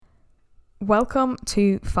Welcome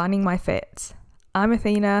to Finding My Fit. I'm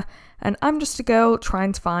Athena, and I'm just a girl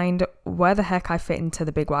trying to find where the heck I fit into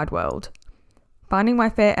the big wide world. Finding My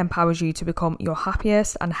Fit empowers you to become your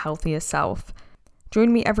happiest and healthiest self.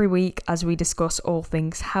 Join me every week as we discuss all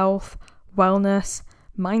things health, wellness,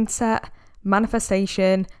 mindset,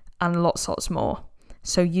 manifestation, and lots more,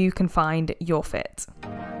 so you can find your fit.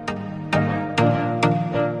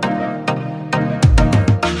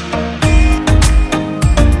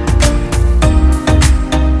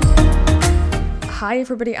 Hi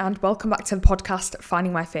everybody and welcome back to the podcast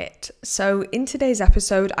Finding My Fit. So in today's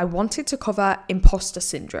episode I wanted to cover imposter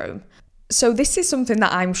syndrome. So this is something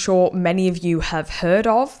that I'm sure many of you have heard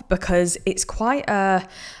of because it's kind of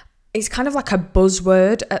like a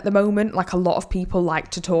buzzword at the moment. Like a lot of people like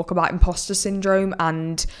to talk about imposter syndrome,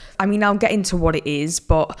 and I mean I'll get into what it is,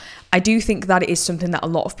 but I do think that it is something that a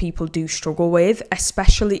lot of people do struggle with,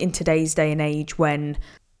 especially in today's day and age when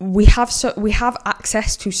we have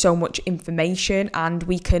access to so much information and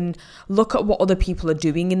we can look at what other people are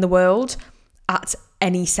doing in the world at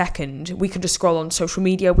any second. We can just scroll on social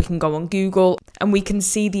media, we can go on Google, and we can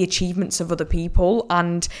see the achievements of other people,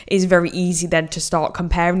 and it's very easy then to start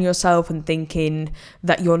comparing yourself and thinking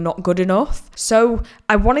that you're not good enough. So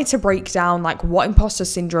I wanted to break down like what imposter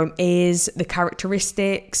syndrome is, the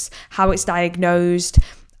characteristics, how it's diagnosed,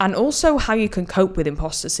 and also how you can cope with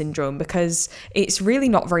imposter syndrome, because it's really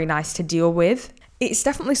not very nice to deal with. It's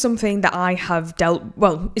definitely something that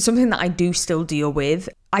it's something that I do still deal with.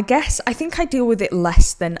 I think I deal with it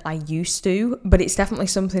less than I used to, but it's definitely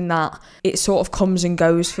something that it sort of comes and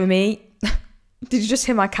goes for me. Did you just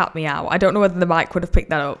hear my cat meow? I don't know whether the mic would have picked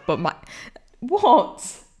that up, but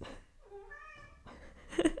what?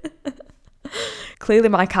 Clearly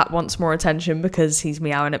my cat wants more attention because he's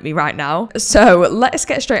meowing at me right now. So let's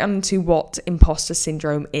get straight on to what imposter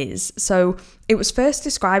syndrome is. So it was first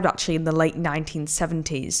described actually in the late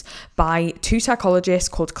 1970s by two psychologists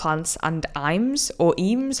called Clance and Eames, or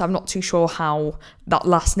Eames. I'm not too sure how that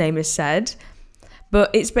last name is said.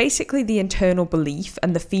 But it's basically the internal belief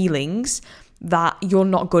and the feelings that you're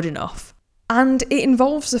not good enough. And it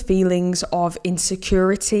involves the feelings of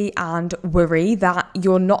insecurity and worry that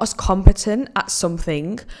you're not as competent at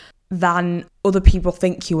something than other people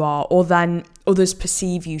think you are, or than others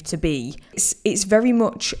perceive you to be. It's very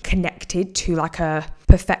much connected to like a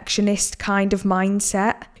perfectionist kind of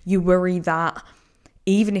mindset. You worry that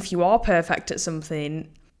even if you are perfect at something,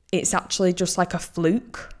 it's actually just like a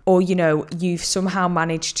fluke, or you've somehow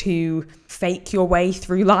managed to fake your way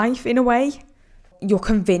through life in a way. You're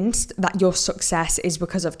convinced that your success is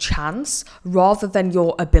because of chance rather than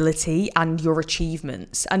your ability and your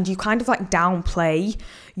achievements. And you kind of like downplay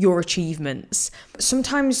your achievements.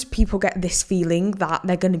 Sometimes people get this feeling that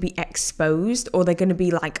they're going to be exposed, or they're going to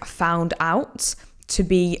be like found out to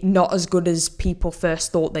be not as good as people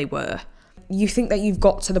first thought they were. You think that you've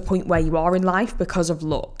got to the point where you are in life because of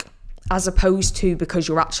luck, as opposed to because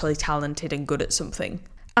you're actually talented and good at something.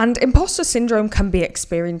 And imposter syndrome can be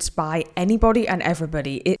experienced by anybody and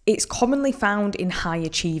everybody. It's commonly found in high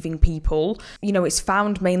achieving people. It's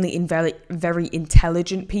found mainly in very, very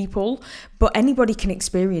intelligent people, but anybody can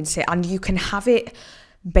experience it, and you can have it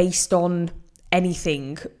based on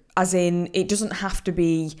anything. As in, it doesn't have to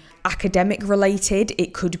be academic related.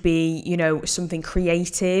 It could be, something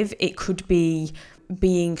creative. It could be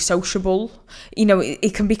being sociable.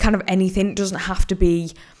 It can be kind of anything. It doesn't have to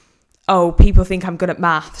be, oh, people think I'm good at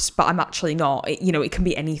maths, but I'm actually not. It can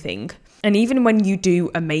be anything. And even when you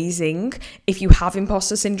do amazing, if you have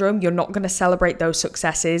imposter syndrome, you're not going to celebrate those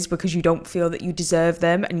successes because you don't feel that you deserve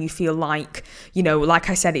them, and you feel like, like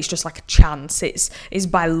I said, it's just like a chance. It's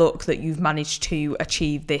by luck that you've managed to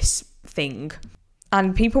achieve this thing.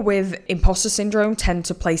 And people with imposter syndrome tend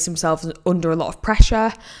to place themselves under a lot of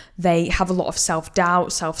pressure. They have a lot of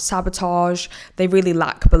self-doubt, self-sabotage. They really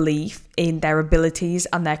lack belief in their abilities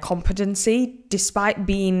and their competency. Despite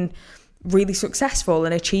being really successful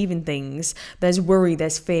and achieving things, there's worry,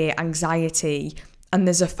 there's fear, anxiety, and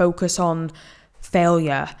there's a focus on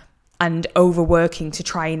failure and overworking to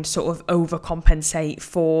try and sort of overcompensate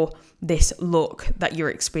for this luck that you're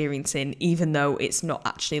experiencing, even though it's not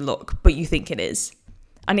actually luck, but you think it is.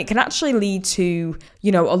 And it can actually lead to,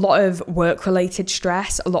 a lot of work-related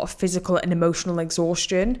stress, a lot of physical and emotional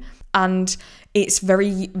exhaustion, and it's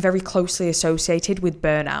very, very closely associated with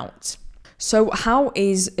burnout. So how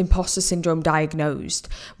is imposter syndrome diagnosed?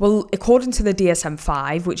 Well, according to the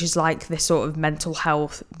DSM-5, which is like this sort of mental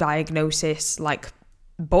health diagnosis, like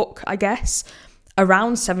book, I guess,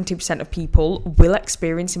 Around 70% of people will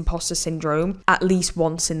experience imposter syndrome at least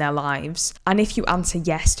once in their lives. And if you answer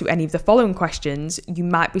yes to any of the following questions, you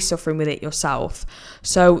might be suffering with it yourself.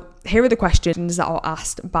 So here are the questions that are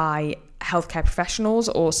asked by healthcare professionals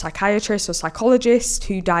or psychiatrists or psychologists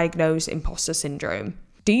who diagnose imposter syndrome.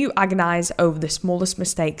 Do you agonize over the smallest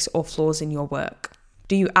mistakes or flaws in your work?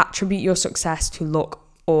 Do you attribute your success to luck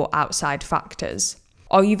or outside factors?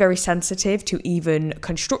 Are you very sensitive to even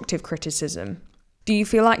constructive criticism? Do you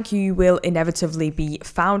feel like you will inevitably be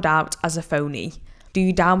found out as a phony? Do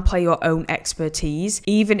you downplay your own expertise,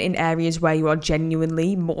 even in areas where you are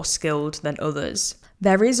genuinely more skilled than others?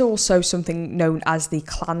 There is also something known as the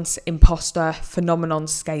Clance Imposter Phenomenon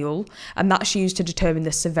Scale, and that's used to determine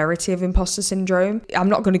the severity of imposter syndrome. I'm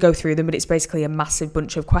not going to go through them, but it's basically a massive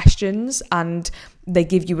bunch of questions, and they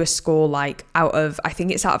give you a score like out of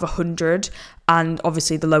 100, and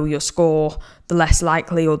obviously the lower your score, the less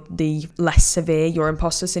likely or the less severe your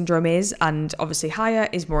imposter syndrome is, and obviously higher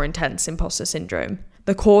is more intense imposter syndrome.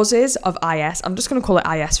 The causes of IS, I'm just going to call it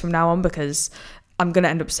IS from now on because I'm going to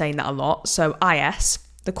end up saying that a lot. So IS,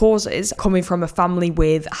 the causes coming from a family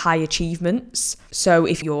with high achievements. So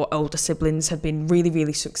if your older siblings have been really,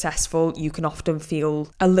 really successful, you can often feel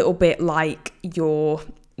a little bit like you're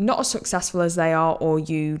not as successful as they are, or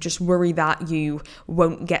you just worry that you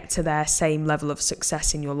won't get to their same level of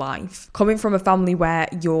success in your life. Coming from a family where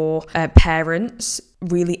your parents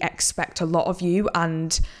really expect a lot of you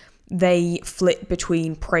and they flip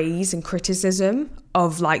between praise and criticism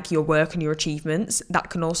of like your work and your achievements, that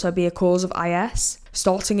can also be a cause of IS.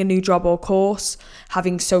 Starting a new job or course,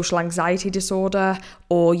 having social anxiety disorder,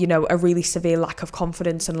 or, a really severe lack of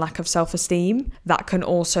confidence and lack of self-esteem, that can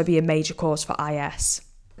also be a major cause for IS.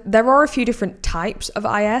 There are a few different types of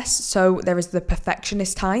IS. So there is the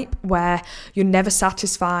perfectionist type, where you're never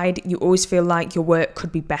satisfied, you always feel like your work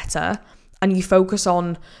could be better, and you focus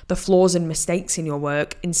on the flaws and mistakes in your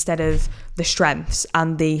work instead of the strengths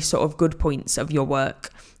and the sort of good points of your work.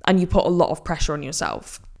 And you put a lot of pressure on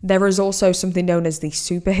yourself. There is also something known as the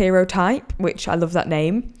superhero type, which I love that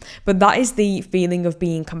name, but that is the feeling of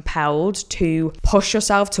being compelled to push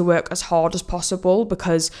yourself to work as hard as possible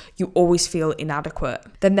because you always feel inadequate.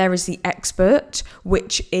 Then there is the expert,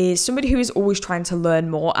 which is somebody who is always trying to learn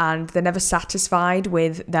more and they're never satisfied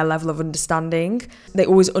with their level of understanding. They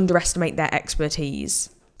always underestimate their expertise.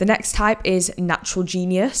 The next type is natural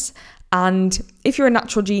genius. And if you're a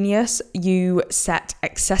natural genius, you set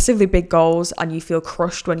excessively big goals and you feel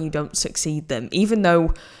crushed when you don't succeed them, even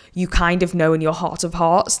though you kind of know in your heart of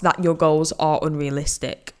hearts that your goals are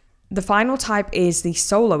unrealistic. The final type is the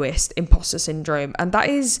soloist imposter syndrome, and that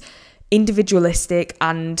is individualistic,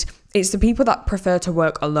 and it's the people that prefer to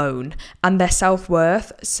work alone, and their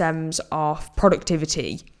self-worth stems off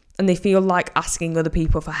productivity. And they feel like asking other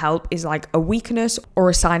people for help is like a weakness or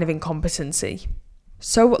a sign of incompetency.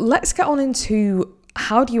 So let's get on into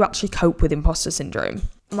how do you actually cope with imposter syndrome?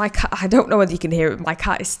 My cat, I don't know whether you can hear it, my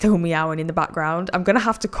cat is still meowing in the background. I'm going to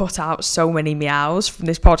have to cut out so many meows from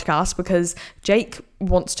this podcast because Jake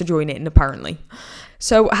wants to join in apparently.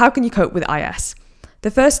 So how can you cope with IS? The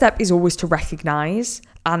first step is always to recognize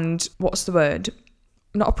and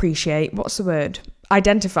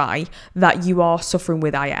identify that you are suffering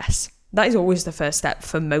with IS. That is always the first step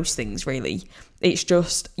for most things, really. It's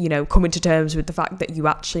just, coming to terms with the fact that you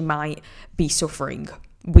actually might be suffering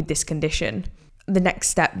with this condition. The next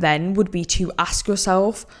step then would be to ask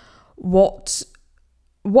yourself, what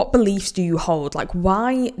beliefs do you hold? Like,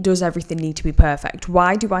 why does everything need to be perfect?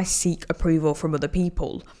 Why do I seek approval from other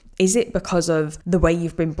people? Is it because of the way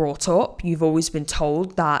you've been brought up? You've always been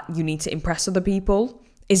told that you need to impress other people?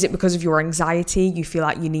 Is it because of your anxiety? You feel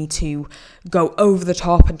like you need to go over the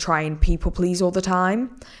top and try and people please all the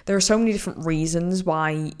time? There are so many different reasons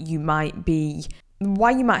why you might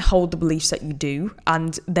hold the beliefs that you do,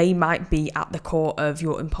 and they might be at the core of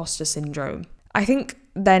your imposter syndrome. I think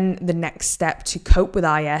then the next step to cope with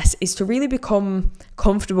IS is to really become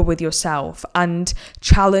comfortable with yourself and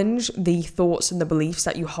challenge the thoughts and the beliefs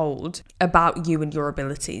that you hold about you and your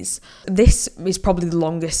abilities. This is probably the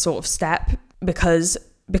longest sort of step because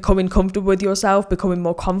becoming comfortable with yourself, becoming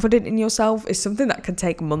more confident in yourself is something that can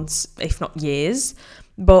take months, if not years.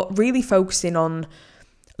 But really focusing on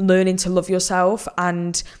learning to love yourself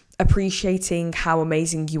and appreciating how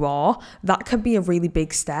amazing you are, that can be a really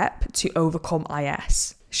big step to overcome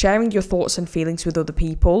IS. Sharing your thoughts and feelings with other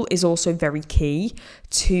people is also very key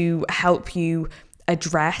to help you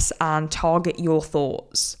address and target your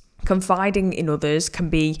thoughts. Confiding in others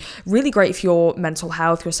can be really great for your mental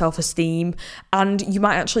health, your self-esteem, and you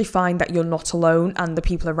might actually find that you're not alone, and the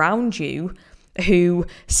people around you who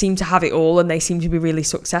seem to have it all and they seem to be really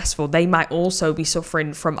successful, they might also be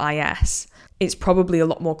suffering from IS. It's probably a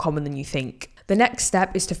lot more common than you think. The next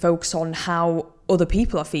step is to focus on how other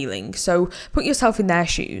people are feeling. So put yourself in their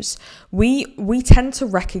shoes. We tend to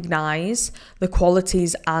recognize the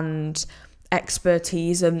qualities and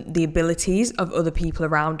expertise and the abilities of other people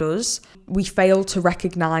around us. We fail to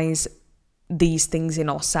recognize these things in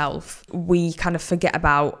ourselves. We kind of forget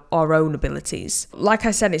about our own abilities. Like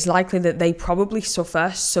I said, it's likely that they probably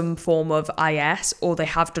suffer some form of IS, or they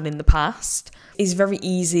have done in the past. It's very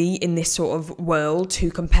easy in this sort of world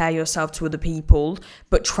to compare yourself to other people,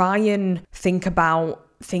 but try and think about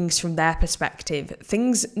things from their perspective.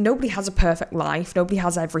 Nobody has a perfect life, nobody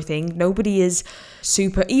has everything, nobody is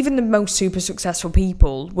super, even the most super successful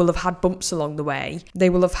people will have had bumps along the way. They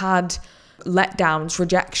will have had letdowns,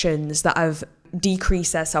 rejections that have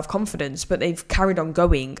decreased their self-confidence, but they've carried on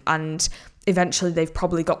going, and eventually they've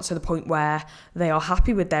probably got to the point where they are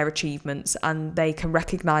happy with their achievements and they can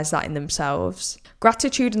recognize that in themselves.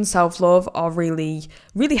 Gratitude and self-love are really,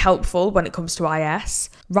 really helpful when it comes to IS.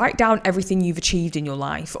 Write down everything you've achieved in your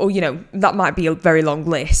life, or, that might be a very long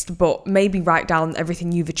list, but maybe write down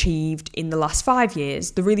everything you've achieved in the last 5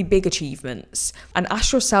 years, the really big achievements, and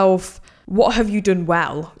ask yourself, what have you done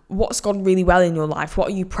well? What's gone really well in your life? What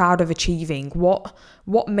are you proud of achieving?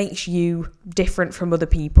 What makes you different from other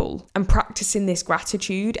people? And practicing this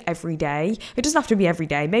gratitude every day. It doesn't have to be every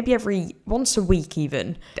day, maybe once a week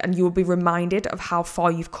even. And you will be reminded of how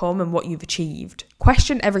far you've come and what you've achieved.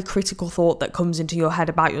 Question every critical thought that comes into your head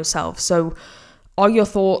about yourself. So, are your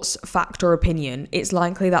thoughts fact or opinion? It's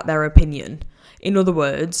likely that they're opinion. In other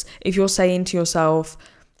words, if you're saying to yourself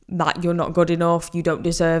that you're not good enough, you don't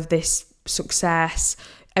deserve this success,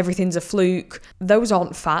 everything's a fluke, those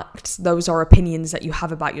aren't facts. Those are opinions that you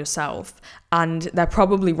have about yourself, and they're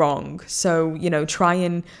probably wrong. So, try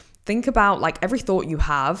and think about every thought you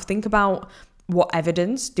have. Think about, what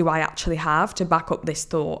evidence do I actually have to back up this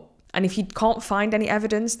thought? And if you can't find any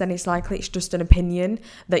evidence, then it's likely it's just an opinion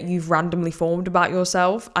that you've randomly formed about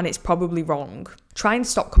yourself, and it's probably wrong. Try and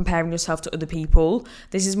stop comparing yourself to other people.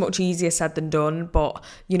 This is much easier said than done, but,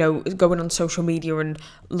 going on social media and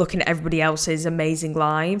looking at everybody else's amazing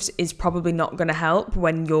lives is probably not going to help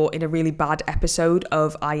when you're in a really bad episode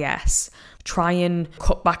of IS. Try and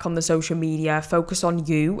cut back on the social media, focus on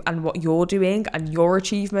you and what you're doing and your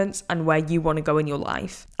achievements and where you want to go in your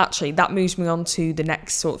life. Actually, that moves me on to the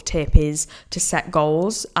next sort of tip, is to set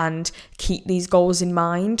goals and keep these goals in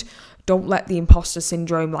mind. Don't let the imposter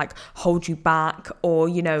syndrome hold you back or,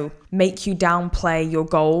 make you downplay your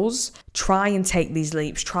goals. Try and take these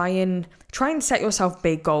leaps. Try and set yourself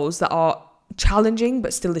big goals that are challenging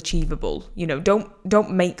but still achievable.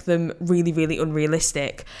 Don't make them really, really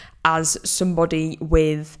unrealistic, as somebody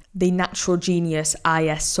with the natural genius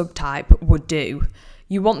IS subtype would do.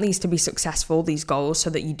 You want these to be successful, these goals, so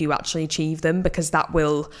that you do actually achieve them, because that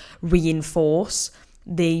will reinforce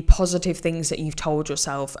the positive things that you've told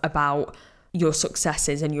yourself about your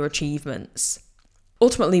successes and your achievements.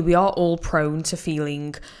 Ultimately, we are all prone to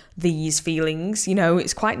feeling these feelings.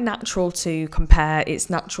 It's quite natural to compare. It's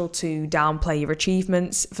natural to downplay your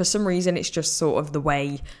achievements. For some reason, it's just sort of the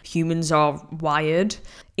way humans are wired.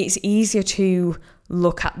 It's easier to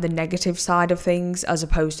look at the negative side of things as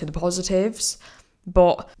opposed to the positives.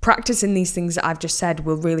 But practicing these things that I've just said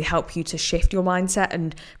will really help you to shift your mindset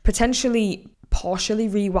and potentially partially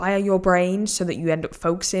rewire your brain so that you end up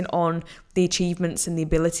focusing on the achievements and the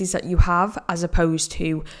abilities that you have, as opposed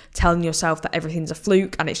to telling yourself that everything's a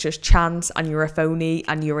fluke and it's just chance and you're a phony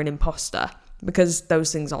and you're an imposter, because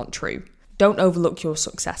those things aren't true. Don't overlook your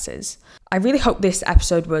successes. I really hope this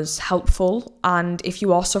episode was helpful, and if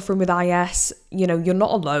you are suffering with IS, you're not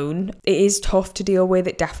alone. It is tough to deal with,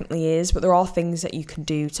 it definitely is, but there are things that you can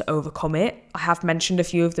do to overcome it. I have mentioned a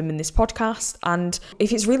few of them in this podcast, and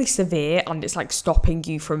if it's really severe and it's stopping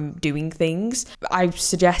you from doing things, I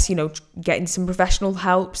suggest, getting some professional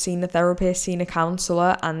help, seeing a therapist, seeing a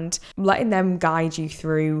counsellor, and letting them guide you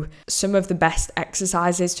through some of the best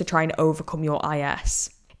exercises to try and overcome your IS.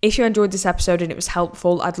 If you enjoyed this episode and it was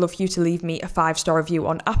helpful, I'd love for you to leave me a 5-star review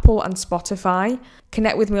on Apple and Spotify.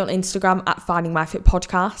 Connect with me on Instagram at Finding My Fit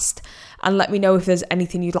Podcast, and let me know if there's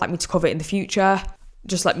anything you'd like me to cover in the future.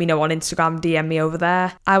 Just let me know on Instagram, DM me over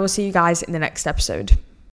there. I will see you guys in the next episode.